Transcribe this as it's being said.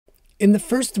In the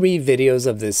first 3 videos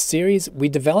of this series, we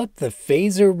developed the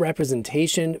phasor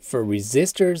representation for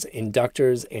resistors,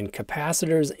 inductors, and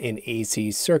capacitors in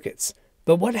AC circuits.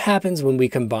 But what happens when we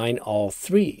combine all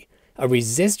 3, a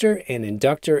resistor, an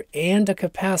inductor, and a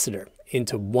capacitor,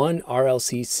 into one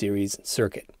RLC series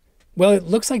circuit? Well, it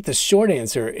looks like the short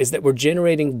answer is that we're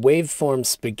generating waveform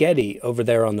spaghetti over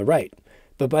there on the right.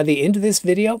 But by the end of this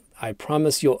video, I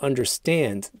promise you'll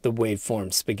understand the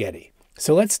waveform spaghetti.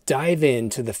 So let's dive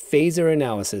into the phasor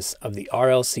analysis of the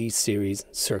RLC series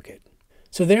circuit.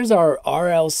 So there's our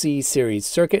RLC series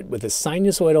circuit with a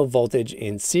sinusoidal voltage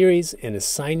in series and a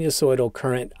sinusoidal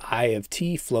current I of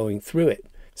t flowing through it.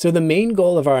 So the main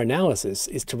goal of our analysis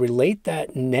is to relate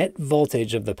that net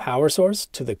voltage of the power source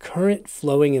to the current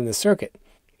flowing in the circuit.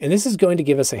 And this is going to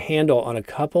give us a handle on a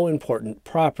couple important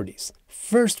properties.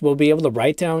 First, we'll be able to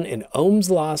write down an Ohm's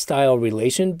law style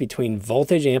relation between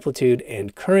voltage amplitude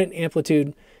and current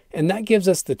amplitude, and that gives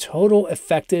us the total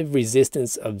effective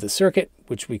resistance of the circuit,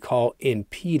 which we call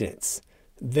impedance.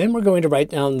 Then we're going to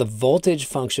write down the voltage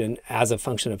function as a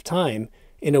function of time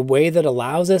in a way that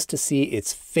allows us to see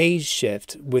its phase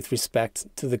shift with respect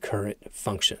to the current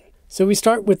function. So we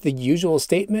start with the usual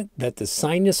statement that the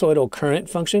sinusoidal current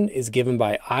function is given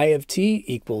by I of t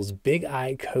equals big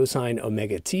I cosine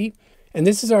omega t. And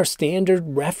this is our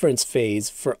standard reference phase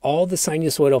for all the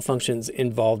sinusoidal functions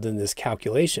involved in this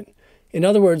calculation. In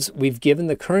other words, we've given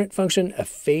the current function a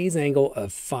phase angle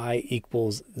of phi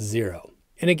equals 0.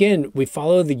 And again, we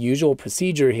follow the usual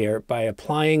procedure here by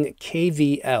applying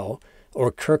KVL,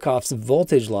 or Kirchhoff's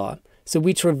voltage law. So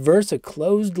we traverse a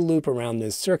closed loop around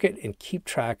this circuit and keep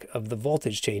track of the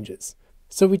voltage changes.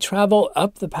 So we travel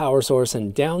up the power source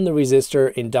and down the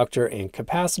resistor, inductor, and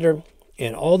capacitor,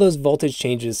 and all those voltage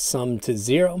changes sum to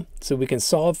 0, so we can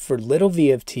solve for little v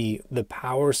of t, the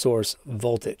power source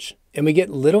voltage. And we get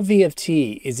little v of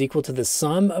t is equal to the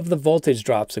sum of the voltage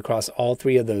drops across all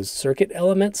 3 of those circuit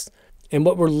elements. And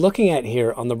what we're looking at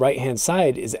here on the right-hand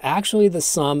side is actually the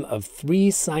sum of 3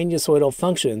 sinusoidal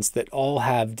functions that all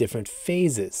have different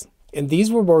phases. And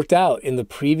these were worked out in the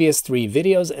previous 3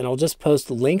 videos, and I'll just post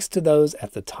links to those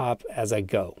at the top as I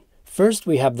go. First,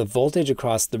 we have the voltage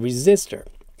across the resistor,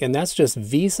 and that's just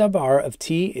V sub r of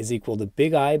t is equal to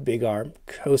big I, big R,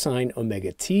 cosine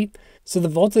omega t. So the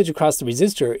voltage across the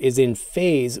resistor is in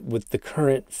phase with the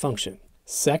current function.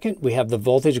 Second, we have the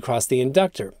voltage across the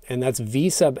inductor, and that's V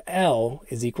sub L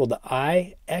is equal to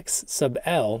I x sub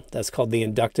L, that's called the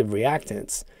inductive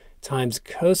reactance, times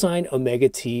cosine omega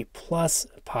t plus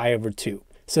pi over 2.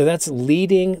 So that's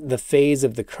leading the phase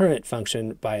of the current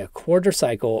function by a quarter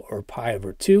cycle, or pi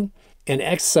over 2. And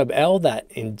x sub L, that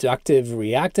inductive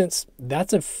reactance,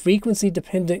 that's a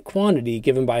frequency-dependent quantity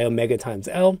given by omega times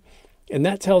L, and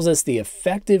that tells us the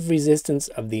effective resistance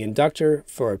of the inductor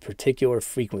for a particular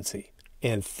frequency.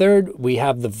 And third, we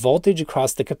have the voltage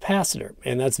across the capacitor,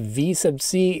 and that's V sub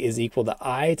C is equal to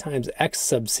I times X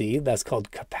sub C, that's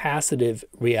called capacitive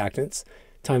reactance,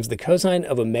 times the cosine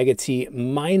of omega t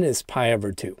minus pi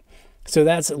over 2. So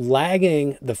that's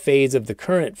lagging the phase of the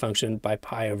current function by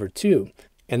pi over 2.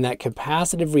 And that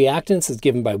capacitive reactance is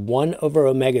given by 1 over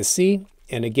omega c,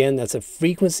 and again, that's a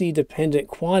frequency-dependent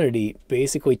quantity,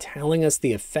 basically telling us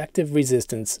the effective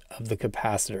resistance of the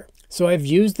capacitor. So I've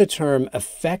used the term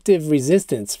effective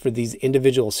resistance for these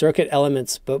individual circuit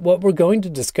elements, but what we're going to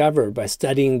discover by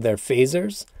studying their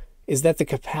phasors is that the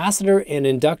capacitor and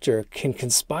inductor can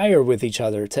conspire with each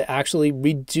other to actually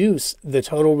reduce the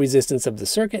total resistance of the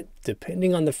circuit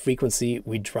depending on the frequency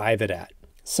we drive it at.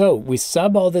 So we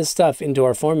sub all this stuff into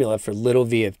our formula for little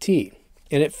v of t,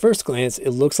 and at first glance it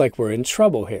looks like we're in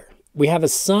trouble here. We have a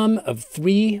sum of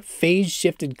 3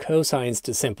 phase-shifted cosines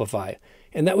to simplify,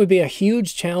 and that would be a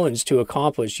huge challenge to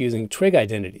accomplish using trig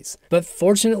identities. But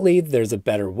fortunately, there's a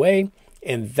better way,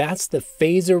 and that's the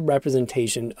phasor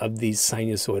representation of these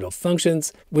sinusoidal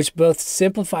functions, which both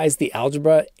simplifies the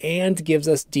algebra and gives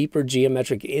us deeper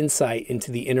geometric insight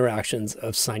into the interactions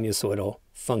of sinusoidal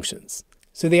functions.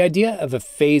 So the idea of a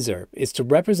phasor is to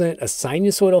represent a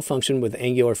sinusoidal function with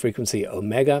angular frequency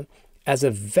omega as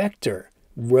a vector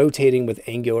rotating with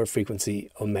angular frequency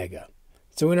omega.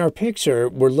 So in our picture,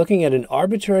 we're looking at an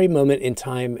arbitrary moment in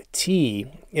time t,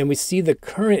 and we see the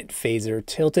current phasor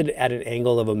tilted at an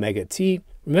angle of omega t.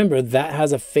 Remember, that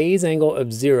has a phase angle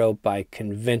of 0 by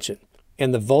convention.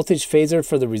 And the voltage phasor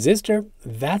for the resistor,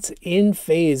 that's in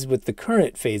phase with the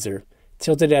current phasor,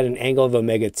 tilted at an angle of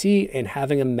omega t and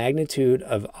having a magnitude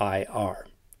of IR.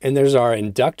 And there's our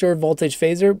inductor voltage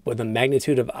phasor with a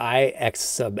magnitude of Ix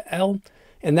sub L,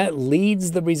 and that leads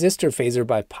the resistor phasor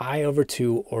by pi over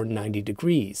 2 or 90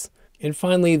 degrees. And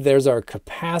finally, there's our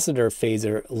capacitor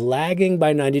phasor lagging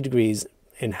by 90 degrees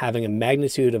and having a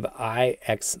magnitude of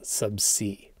Ix sub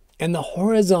c. And the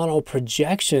horizontal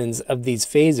projections of these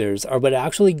phasors are what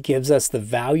actually gives us the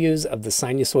values of the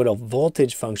sinusoidal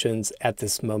voltage functions at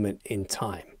this moment in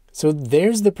time. So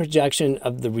there's the projection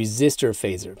of the resistor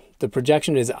phasor. The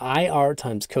projection is IR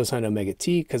times cosine omega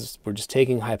t, because we're just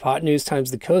taking hypotenuse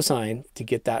times the cosine to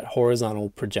get that horizontal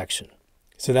projection.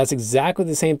 So that's exactly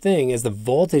the same thing as the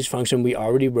voltage function we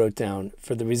already wrote down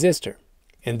for the resistor.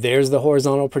 And there's the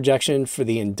horizontal projection for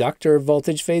the inductor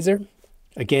voltage phasor.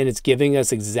 Again, it's giving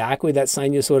us exactly that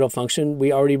sinusoidal function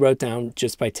we already wrote down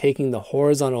just by taking the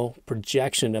horizontal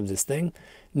projection of this thing.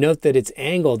 Note that its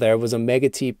angle there was omega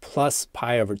t plus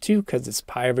pi over 2 because it's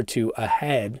pi over 2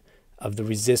 ahead of the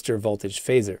resistor voltage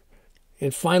phasor.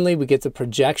 And finally, we get the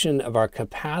projection of our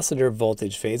capacitor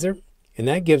voltage phasor, and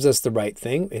that gives us the right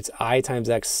thing. It's I times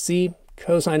xc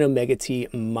cosine omega t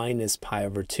minus pi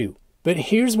over 2. But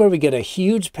here's where we get a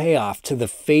huge payoff to the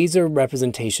phasor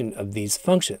representation of these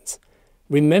functions.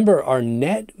 Remember, our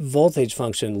net voltage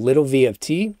function, little v of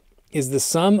t, is the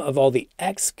sum of all the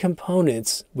x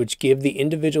components which give the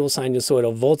individual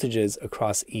sinusoidal voltages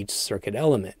across each circuit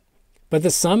element. But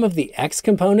the sum of the x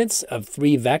components of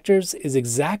three vectors is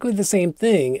exactly the same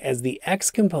thing as the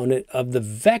x component of the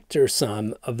vector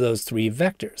sum of those three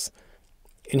vectors.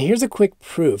 And here's a quick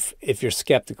proof if you're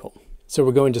skeptical. So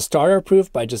we're going to start our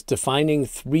proof by just defining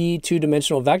three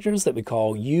two-dimensional vectors that we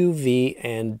call u, v,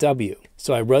 and w.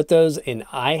 So I wrote those in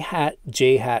I hat,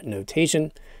 j hat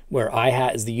notation, where I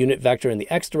hat is the unit vector in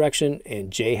the x direction and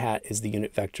j hat is the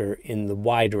unit vector in the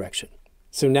y direction.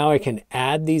 So now I can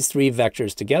add these three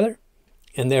vectors together,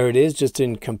 and there it is just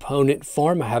in component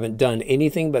form. I haven't done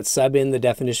anything but sub in the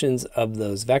definitions of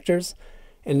those vectors.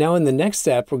 And now in the next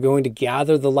step, we're going to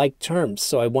gather the like terms.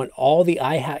 So I want all the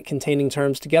I hat containing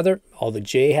terms together, all the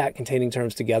j hat containing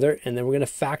terms together, and then we're going to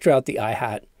factor out the I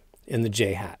hat and the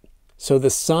j hat. So the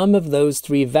sum of those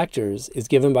three vectors is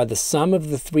given by the sum of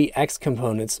the three x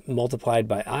components multiplied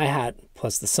by I hat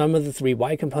plus the sum of the three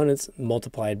y components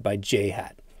multiplied by j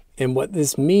hat. And what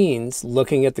this means,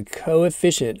 looking at the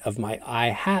coefficient of my I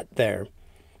hat there,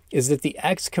 is that the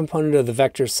x component of the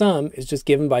vector sum is just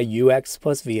given by ux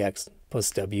plus vx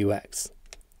plus wx.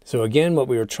 So again, what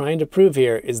we were trying to prove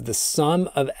here is the sum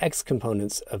of x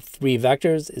components of three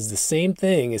vectors is the same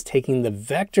thing as taking the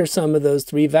vector sum of those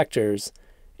three vectors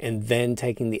and then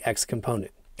taking the x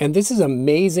component. And this is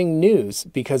amazing news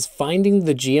because finding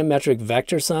the geometric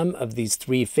vector sum of these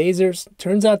three phasors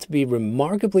turns out to be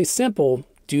remarkably simple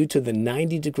due to the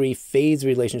 90-degree phase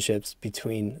relationships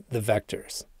between the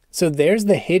vectors. So there's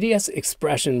the hideous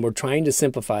expression we're trying to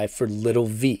simplify for little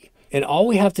v. And all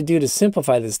we have to do to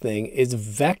simplify this thing is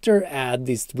vector add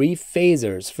these three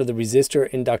phasors for the resistor,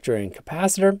 inductor, and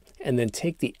capacitor, and then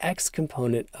take the x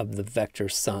component of the vector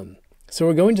sum. So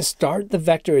we're going to start the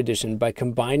vector addition by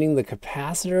combining the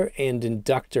capacitor and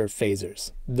inductor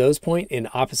phasors. Those point in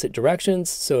opposite directions,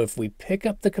 so if we pick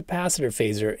up the capacitor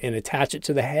phasor and attach it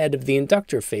to the head of the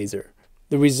inductor phasor,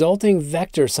 the resulting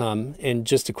vector sum, and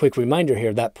just a quick reminder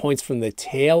here, that points from the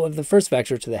tail of the first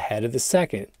vector to the head of the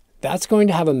second, that's going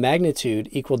to have a magnitude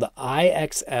equal to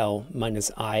IXL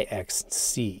minus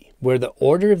IXC, where the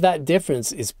order of that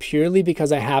difference is purely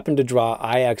because I happen to draw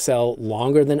IXL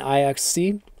longer than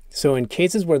IXC. So in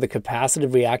cases where the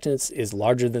capacitive reactance is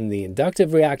larger than the inductive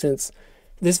reactance,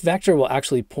 this vector will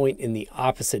actually point in the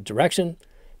opposite direction,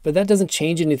 but that doesn't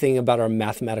change anything about our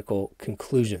mathematical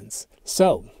conclusions.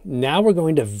 So now we're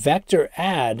going to vector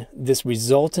add this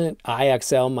resultant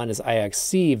IXL minus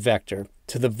IXC vector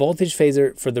to the voltage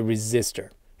phasor for the resistor.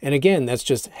 And again, that's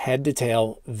just head to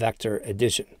tail vector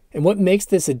addition. And what makes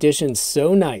this addition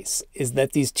so nice is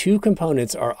that these two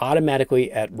components are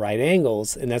automatically at right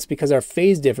angles, and that's because our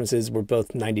phase differences were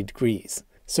both 90 degrees.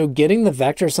 So getting the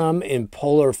vector sum in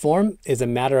polar form is a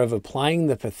matter of applying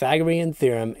the Pythagorean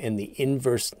theorem and the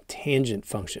inverse tangent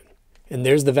function. And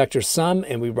there's the vector sum,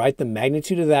 and we write the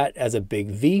magnitude of that as a big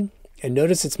V. And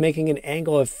notice it's making an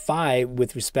angle of phi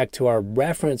with respect to our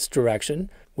reference direction,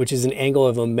 which is an angle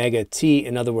of omega t,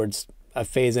 in other words, a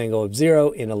phase angle of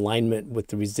 0 in alignment with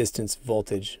the resistance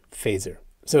voltage phasor.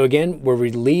 So again, we're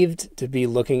relieved to be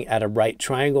looking at a right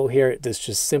triangle here. This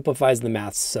just simplifies the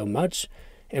math so much.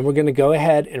 And we're going to go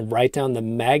ahead and write down the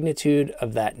magnitude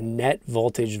of that net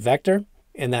voltage vector,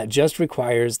 and that just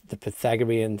requires the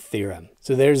Pythagorean theorem.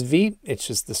 So there's V, it's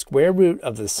just the square root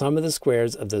of the sum of the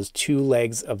squares of those two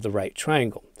legs of the right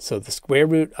triangle. So the square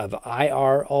root of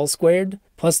IR all squared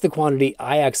plus the quantity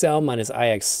IXL minus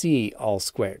IXC all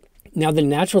squared. Now the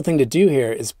natural thing to do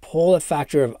here is pull a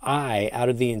factor of I out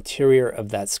of the interior of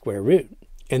that square root.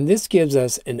 And this gives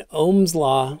us an Ohm's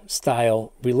law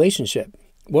style relationship.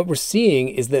 What we're seeing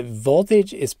is that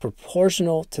voltage is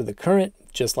proportional to the current,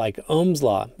 just like Ohm's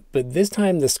law, but this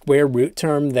time the square root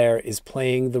term there is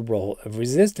playing the role of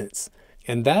resistance.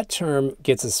 And that term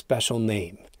gets a special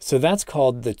name. So that's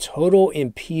called the total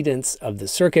impedance of the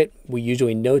circuit. We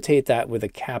usually notate that with a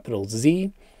capital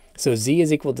Z. So Z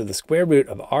is equal to the square root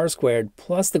of R squared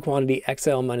plus the quantity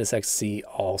XL minus XC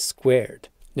all squared.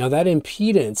 Now that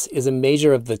impedance is a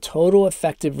measure of the total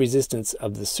effective resistance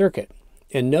of the circuit.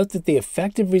 And note that the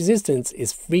effective resistance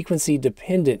is frequency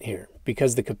dependent here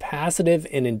because the capacitive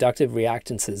and inductive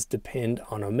reactances depend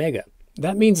on omega.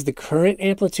 That means the current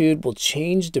amplitude will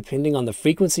change depending on the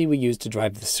frequency we use to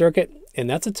drive the circuit, and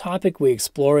that's a topic we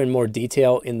explore in more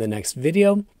detail in the next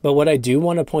video. But what I do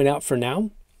want to point out for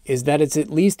now is that it's at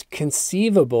least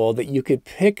conceivable that you could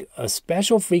pick a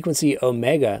special frequency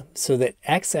omega so that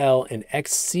XL and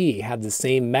XC have the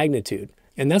same magnitude.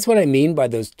 And that's what I mean by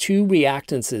those two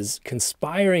reactances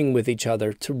conspiring with each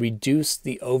other to reduce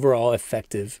the overall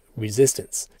effective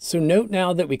resistance. So note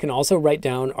now that we can also write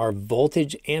down our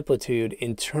voltage amplitude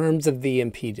in terms of the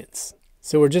impedance.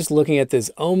 So we're just looking at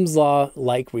this Ohm's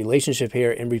law-like relationship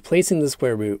here and replacing the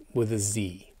square root with a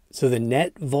Z. So the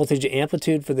net voltage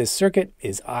amplitude for this circuit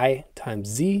is I times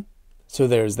Z. So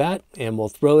there's that, and we'll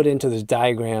throw it into the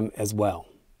diagram as well.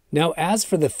 Now, as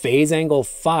for the phase angle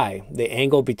phi, the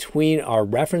angle between our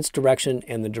reference direction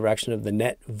and the direction of the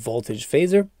net voltage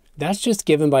phasor, that's just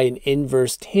given by an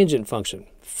inverse tangent function.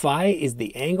 Phi is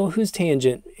the angle whose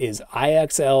tangent is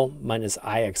IXL minus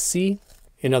IXC.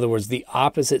 In other words, the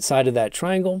opposite side of that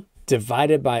triangle,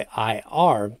 divided by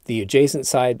IR, the adjacent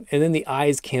side, and then the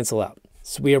i's cancel out.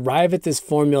 So we arrive at this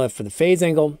formula for the phase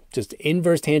angle, just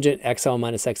inverse tangent XL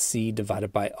minus XC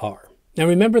divided by R. Now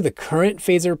remember, the current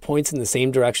phasor points in the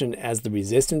same direction as the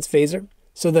resistance phasor.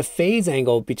 So the phase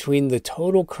angle between the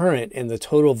total current and the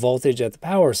total voltage at the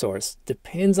power source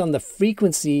depends on the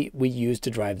frequency we use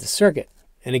to drive the circuit.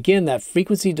 And again, that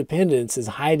frequency dependence is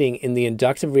hiding in the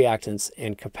inductive reactance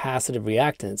and capacitive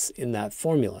reactance in that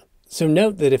formula. So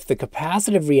note that if the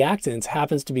capacitive reactance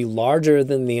happens to be larger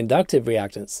than the inductive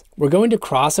reactance, we're going to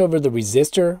cross over the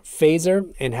resistor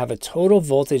phasor and have a total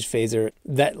voltage phasor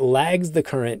that lags the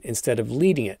current instead of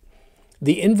leading it.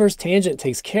 The inverse tangent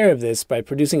takes care of this by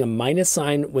producing a minus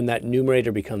sign when that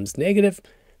numerator becomes negative,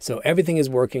 so everything is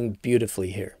working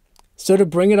beautifully here. So to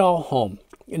bring it all home,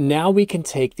 now we can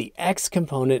take the x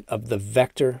component of the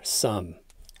vector sum.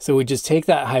 So we just take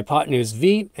that hypotenuse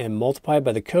v and multiply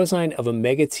by the cosine of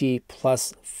omega t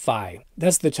plus phi.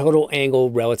 That's the total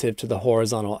angle relative to the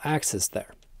horizontal axis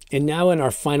there. And now in our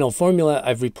final formula,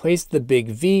 I've replaced the big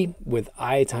V with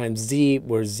I times Z,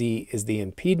 where Z is the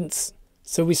impedance.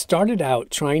 So we started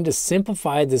out trying to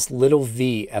simplify this little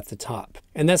v at the top.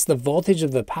 And that's the voltage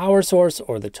of the power source,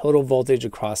 or the total voltage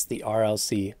across the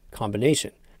RLC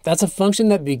combination. That's a function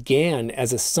that began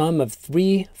as a sum of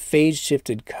three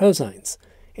phase-shifted cosines.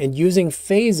 And using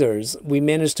phasors, we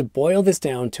managed to boil this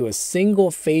down to a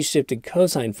single phase-shifted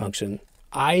cosine function,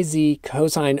 IZ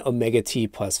cosine omega t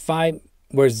plus phi,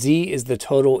 where Z is the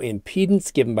total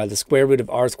impedance given by the square root of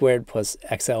R squared plus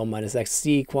XL minus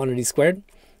XC quantity squared,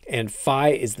 and phi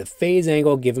is the phase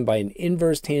angle given by an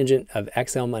inverse tangent of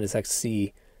XL minus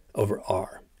XC over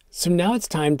R. So now it's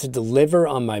time to deliver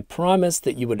on my promise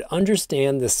that you would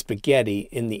understand the spaghetti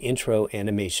in the intro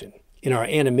animation. In our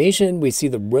animation, we see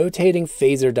the rotating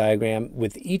phasor diagram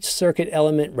with each circuit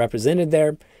element represented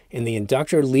there, and the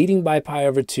inductor leading by pi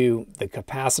over 2, the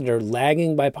capacitor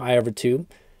lagging by pi over 2,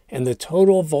 and the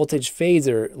total voltage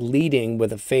phasor leading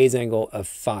with a phase angle of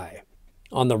phi.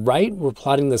 On the right, we're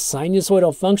plotting the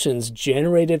sinusoidal functions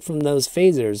generated from those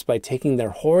phasors by taking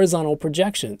their horizontal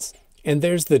projections. And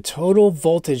there's the total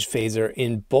voltage phasor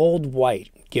in bold white,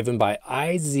 given by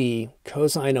IZ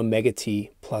cosine omega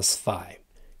t plus phi.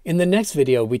 In the next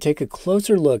video, we take a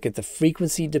closer look at the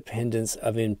frequency dependence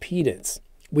of impedance.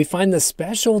 We find the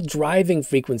special driving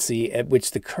frequency at which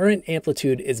the current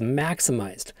amplitude is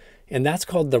maximized, and that's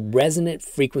called the resonant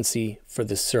frequency for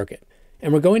the circuit.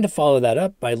 And we're going to follow that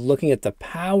up by looking at the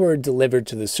power delivered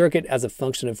to the circuit as a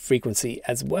function of frequency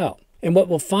as well. And what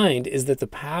we'll find is that the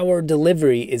power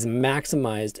delivery is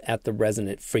maximized at the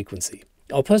resonant frequency.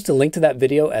 I'll post a link to that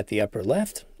video at the upper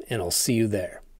left, and I'll see you there.